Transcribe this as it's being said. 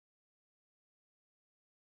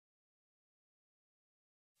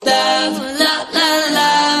Love, love, love,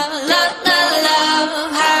 love, love, love,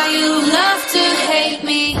 love, how you love to hate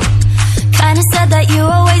me. Kinda said that you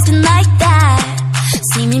always been like that.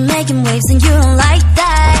 See me making waves and you don't like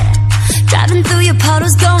that. Driving through your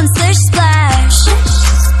puddles going splish splash.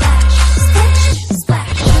 Splash,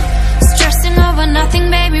 splash. Stressing over nothing,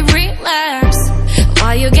 baby, relax.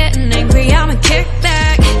 While you're getting angry, I'ma kick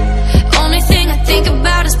back. Only thing I think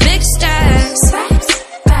about is big stacks.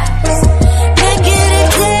 Negative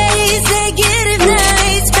days, negative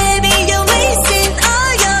nights. Baby, you're wasting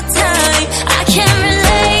all your time. I can't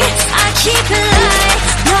relate, I keep it light.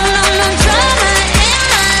 No, no, no drama in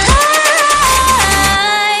my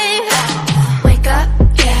life. Wake up,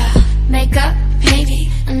 yeah, make up, maybe.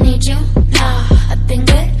 I need you now. I've been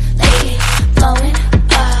good lately, blowing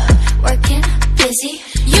up, working busy.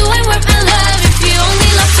 You ain't worth my love if you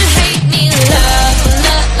only love to hate me. Love,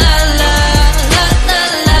 love, love, love, love,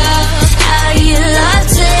 love, love. How you love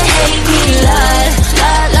to hate me. Love,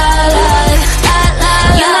 love, love, love, love,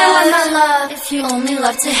 love. You ain't worth my love if you only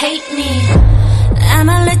love to hate me.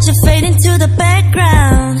 I'ma let you fade into the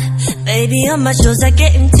background. Baby, all my shows are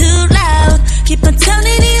getting too loud. Keep on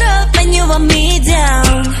turning it up and you want me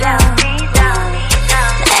down.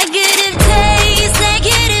 Negative days,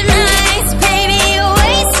 negative nights. Baby, you're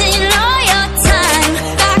wasting all your time.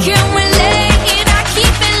 I can't relate, I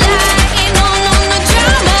keep it light. No, no, no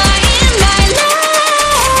drama in my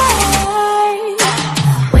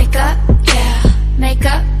life. Wake up, yeah, make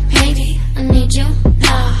up, maybe. I need you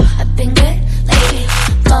now. I've been good lately,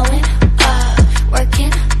 blowing up,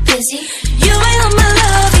 working busy. You ain't on my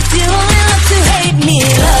love if you only love to hate me.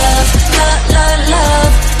 Love, love, love,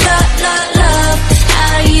 love, love, love, love.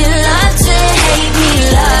 How you love to hate me.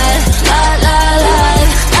 Love, love, love, love,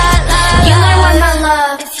 love, love. You ain't want my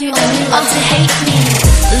love if you only love to hate me.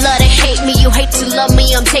 Love to hate me, you hate to love me.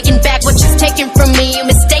 I'm taking back what you've taken from me. You're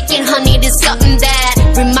mistaken, honey, there's something that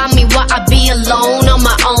remind me why I be alone on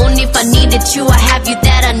my own. If I needed you, I have you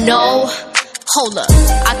that I know. Hold up,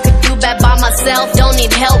 I could do bad by myself, don't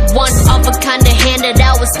need help. One of a kind of hand that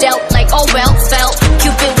I was dealt, like oh well, felt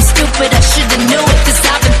Cupid was stupid, I should've knew it. Cause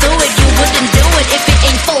I've been through it, you wouldn't do it if it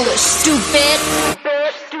ain't foolish. Stupid.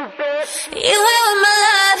 You ain't want my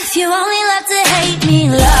love if you only love to hate me.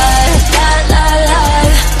 Love.